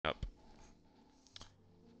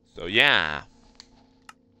So yeah,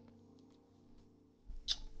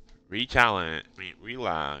 retalent. I mean,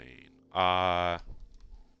 reline.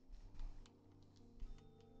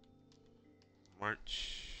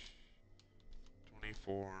 March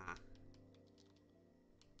 24,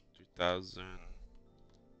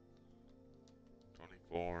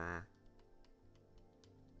 2024.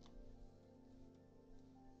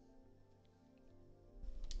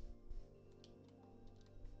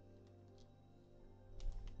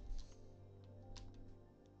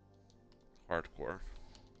 Hardcore.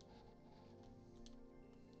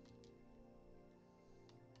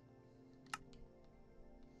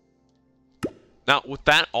 Now, with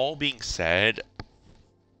that all being said,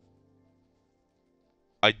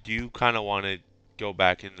 I do kind of want to go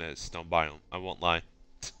back in the snow biome. I won't lie.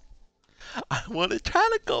 I want to try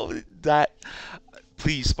to go in that.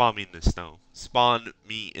 Please spawn me in the snow. Spawn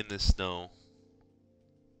me in the snow.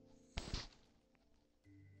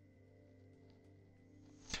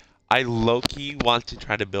 I low-key want to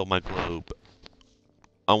try to build my globe.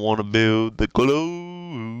 I want to build the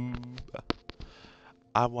globe.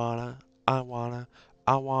 I wanna, I wanna,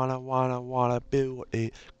 wanna build a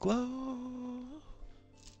globe.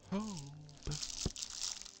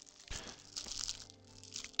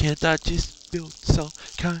 Can't I just build some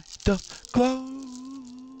kind of globe?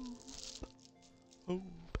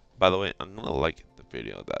 By the way, I'm gonna like the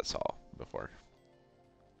video that I saw before.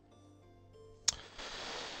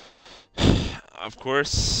 Of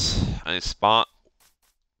course, I spot.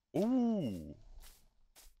 Ooh.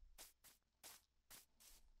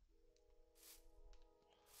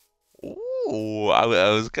 Ooh, I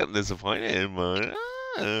was kind of disappointed, but.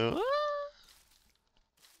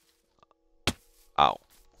 Ow.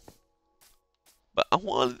 But I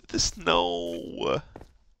wanted the snow.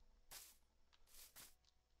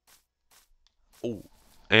 Oh,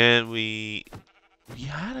 and we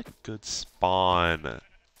had a good spawn.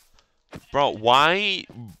 Bro, why?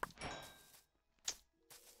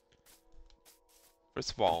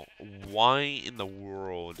 First of all, why in the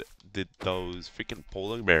world did those freaking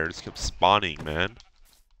polar bears keep spawning, man?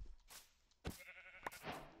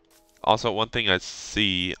 Also, one thing I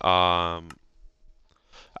see, I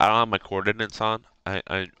don't have my coordinates on.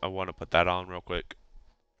 I want to put that on real quick.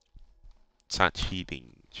 It's not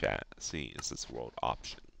cheating, chat. See, it's this world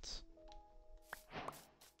options.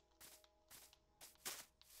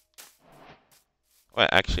 Wait,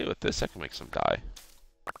 actually, with this, I can make some dye.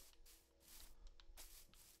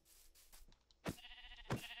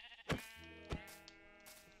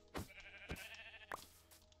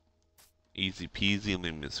 Easy peasy,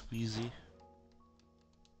 lemon squeezy.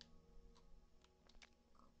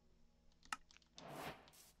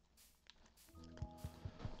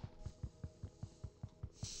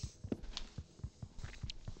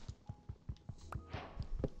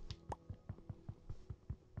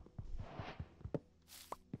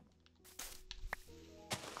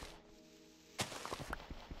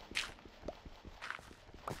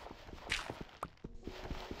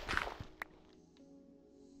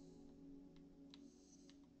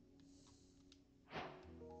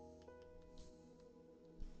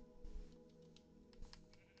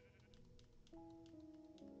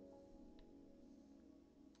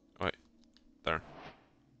 Wait, there.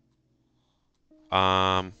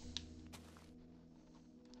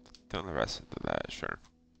 Doing the rest of that, sure.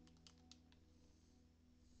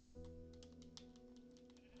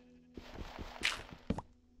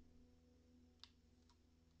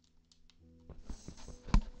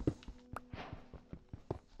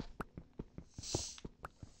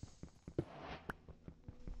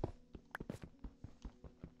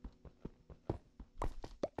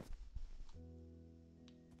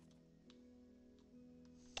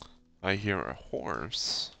 I hear a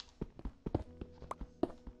horse.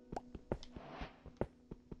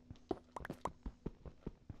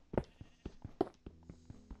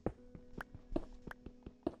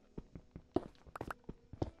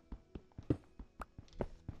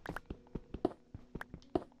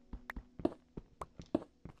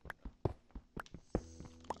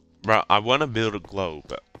 Bro, I want to build a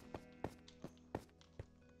globe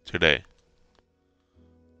today.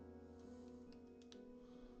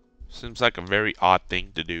 Seems like a very odd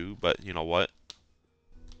thing to do, but you know what?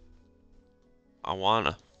 I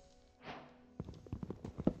wanna.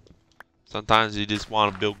 Sometimes you just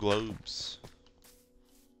want to build globes.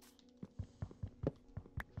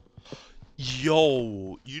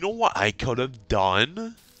 Yo, you know what I could have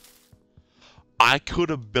done? I could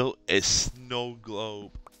have built a snow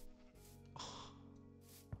globe.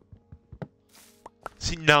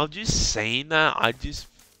 See, now just saying that, I just...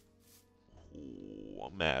 Ooh,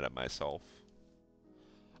 I'm mad at myself.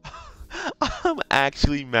 I'm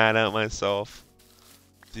actually mad at myself.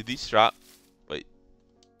 Did these drop? Wait.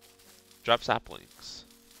 Drop saplings.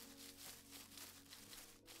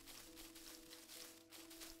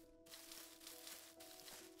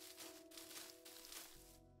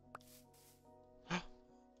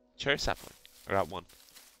 Cherry sapling. I got one.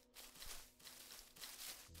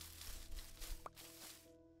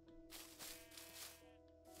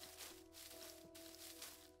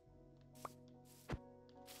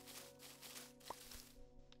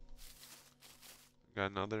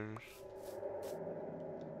 Got another.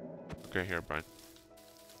 Okay, here, Brian.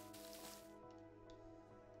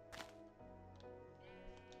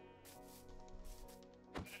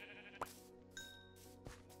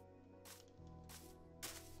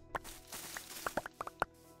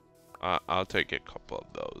 I'll take a couple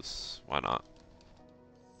of those. Why not?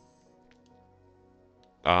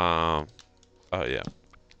 Oh yeah.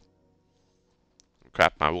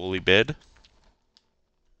 Crap, my woolly bid.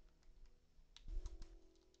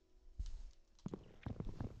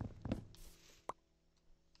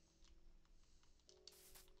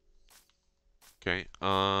 Okay,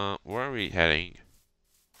 where are we heading?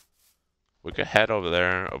 We could head over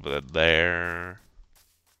there.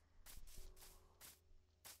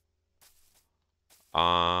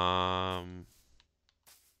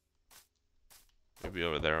 Maybe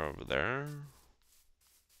over there.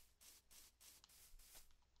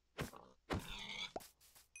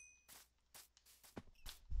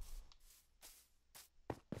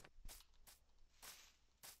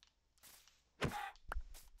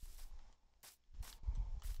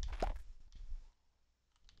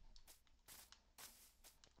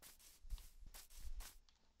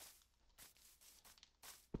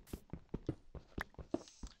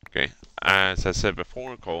 Okay, as I said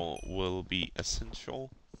before, coal will be essential.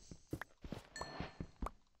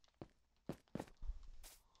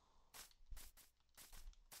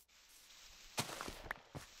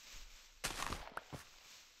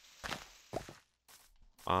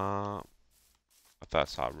 I thought I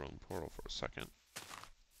saw a room portal for a second.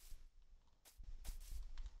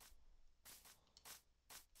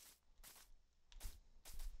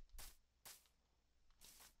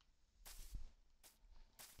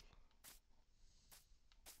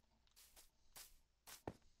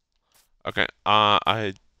 Okay,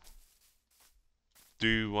 I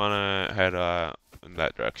do want to head in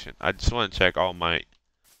that direction. I just want to check all my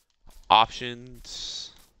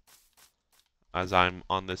options as I'm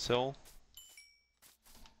on this hill.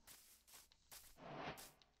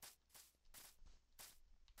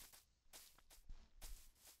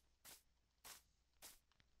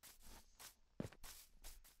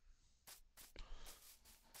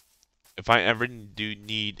 If I ever do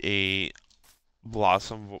need a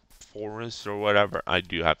blossom forest or whatever, I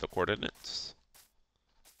do have the coordinates.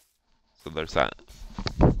 So there's that.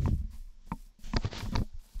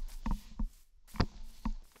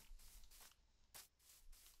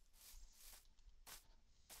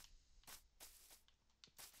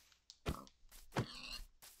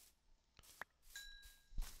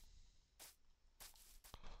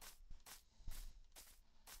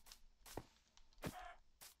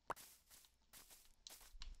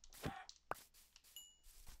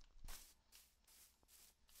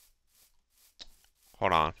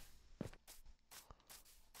 Hold on.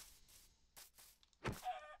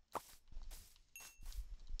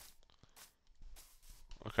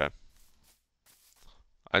 Okay.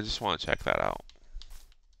 I just want to check that out.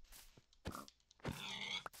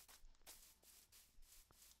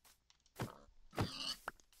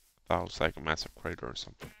 That was like a massive crater or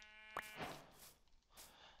something.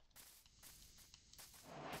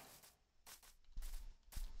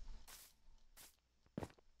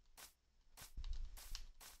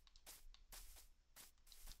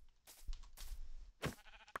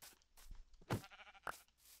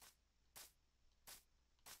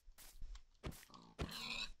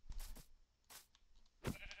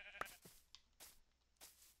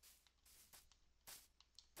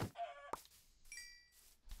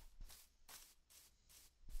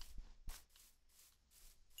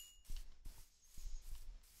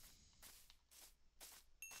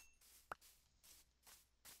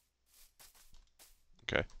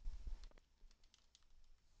 Okay.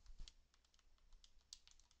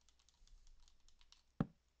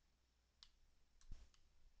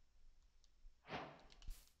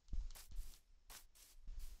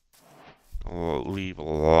 I'll leave a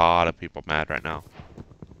lot of people mad right now.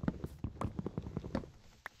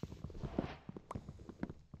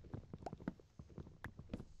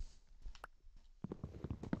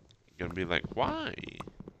 You're gonna be like, why?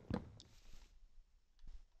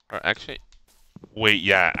 Or actually, Wait,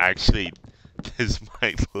 yeah, actually, this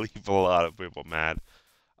might leave a lot of people mad.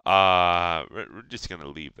 We're just gonna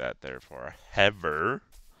leave that there forever.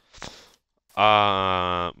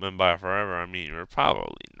 And by forever, I mean we're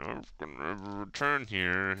probably never gonna return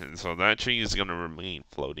here, and so that tree is gonna remain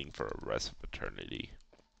floating for the rest of eternity.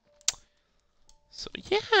 So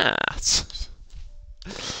yeah.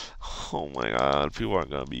 Oh my god, people are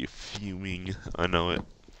gonna be fuming. I know it.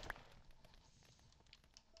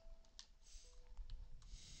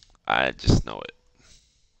 I just know it.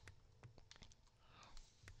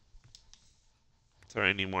 Is there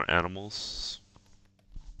any more animals?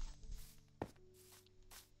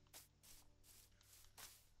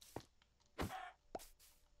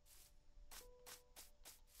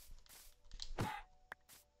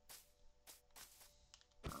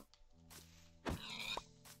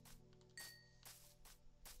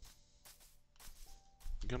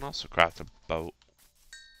 You can also craft a boat.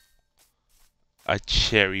 A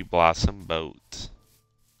cherry blossom boat.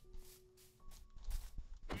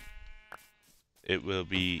 It will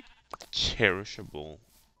be cherishable.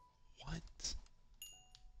 What?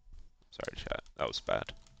 Sorry, chat. That was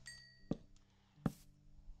bad.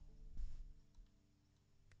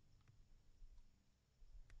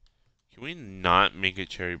 Can we not make a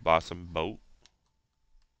cherry blossom boat?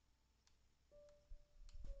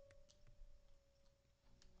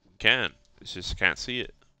 We can. It's just can't see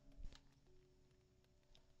it.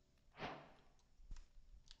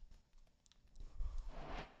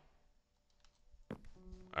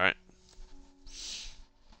 Alright.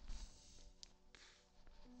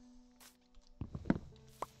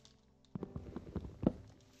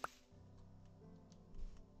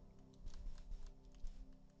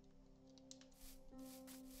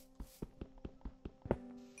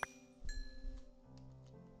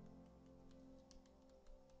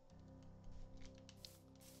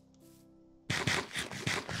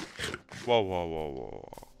 Whoa, whoa, whoa, whoa.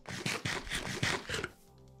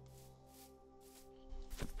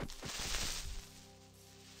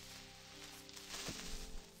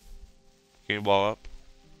 Can you blow up?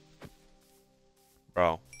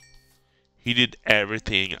 Bro. He did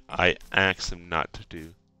everything I asked him not to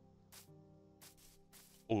do.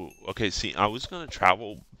 Oh, okay, see, I was gonna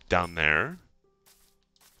travel down there,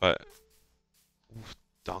 but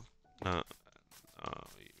donk, no,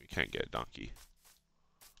 we can't get a donkey.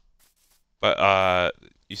 But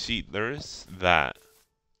you see, there is that.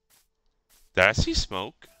 Did I see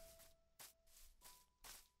smoke?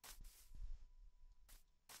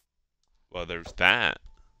 Well, there's that.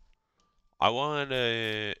 I want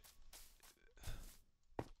to.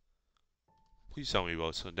 Please tell me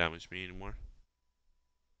boats don't damage me anymore.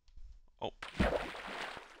 Oh.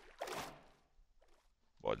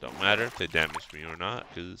 Well, it don't matter if they damage me or not,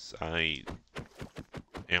 because I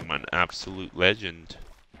am an absolute legend.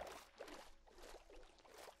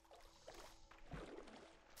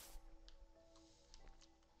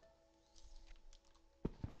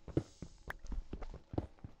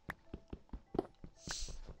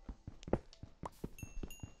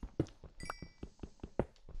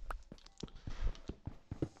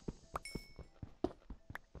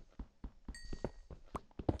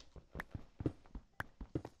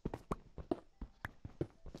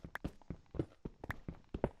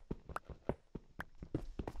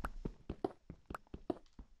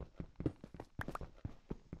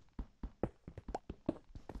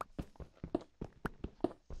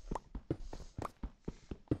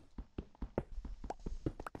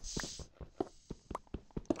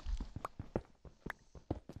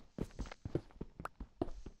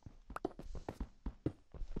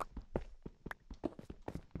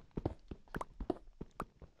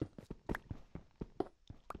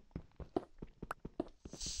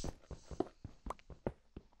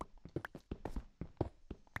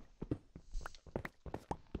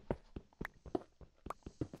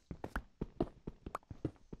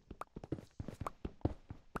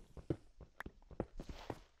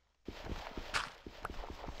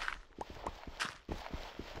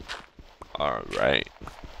 Alright.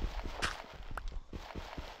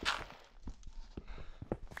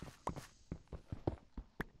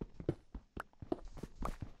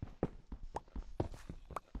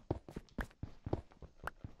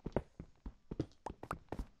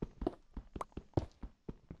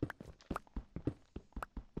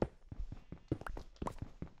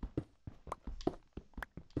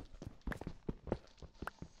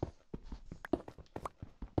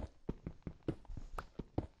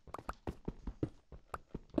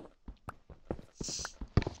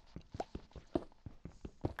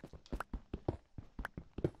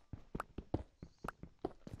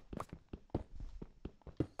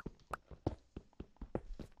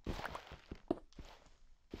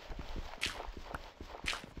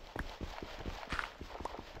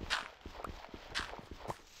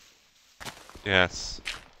 Yes.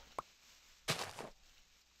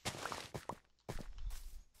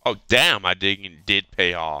 Oh, damn, my digging did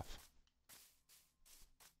pay off.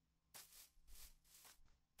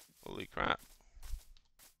 Holy crap.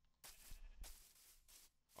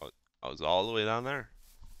 I was all the way down there.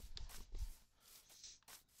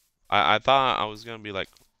 I thought I was gonna be like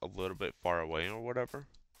a little bit far away or whatever.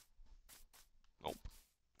 Nope.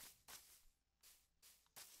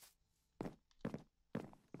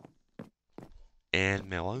 And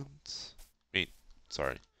melons. I mean,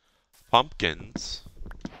 sorry. Pumpkins.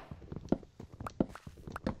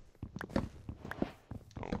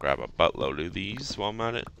 I'll grab a buttload of these while I'm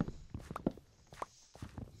at it.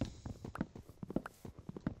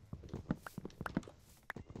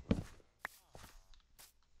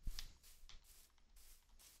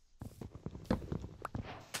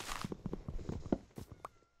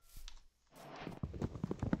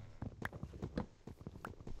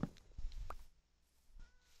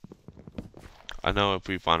 I know if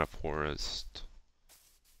we find a forest,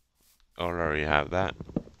 I already have that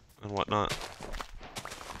and whatnot.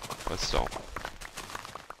 But still.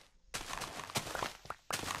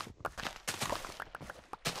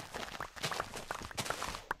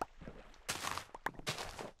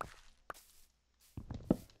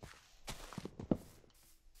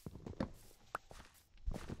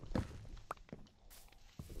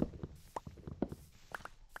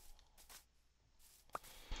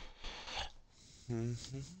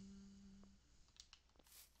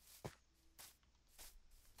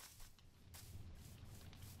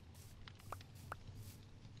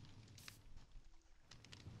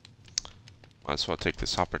 Might as well take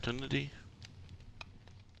this opportunity.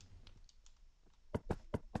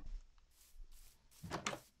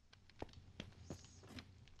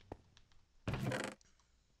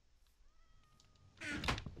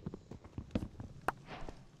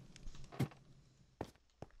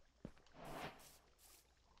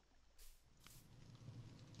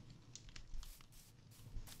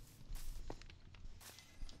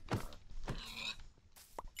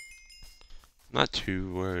 Not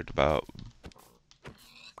too worried about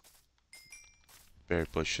berry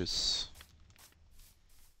bushes.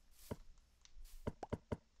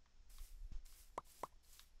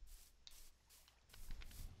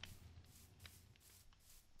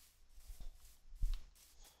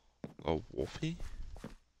 A wolfie?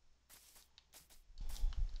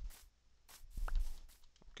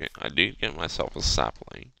 Okay, I did get myself a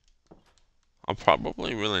sapling. I'm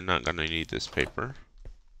probably really not gonna need this paper.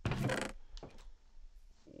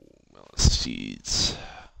 Melon seeds.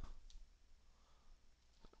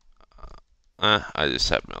 I just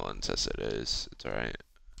have melons as it is. It's alright.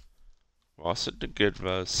 We're also to give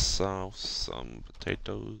ourselves some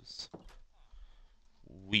potatoes.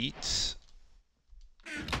 Wheat.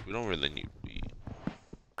 We don't really need wheat.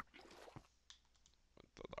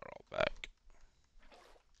 Throw that all back.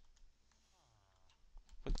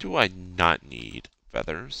 What do I not need?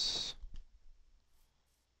 Feathers.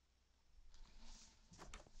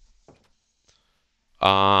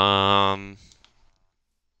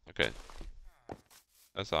 Okay.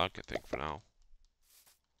 That's all I can think for now.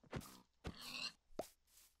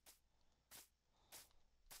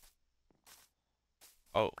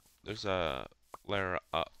 Oh, there's a layer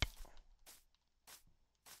up.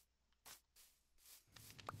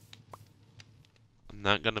 I'm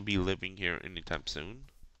not gonna be living here anytime soon.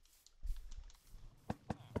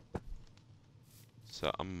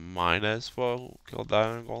 So I might as well kill that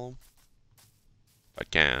iron golem. If I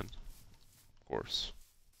can, of course.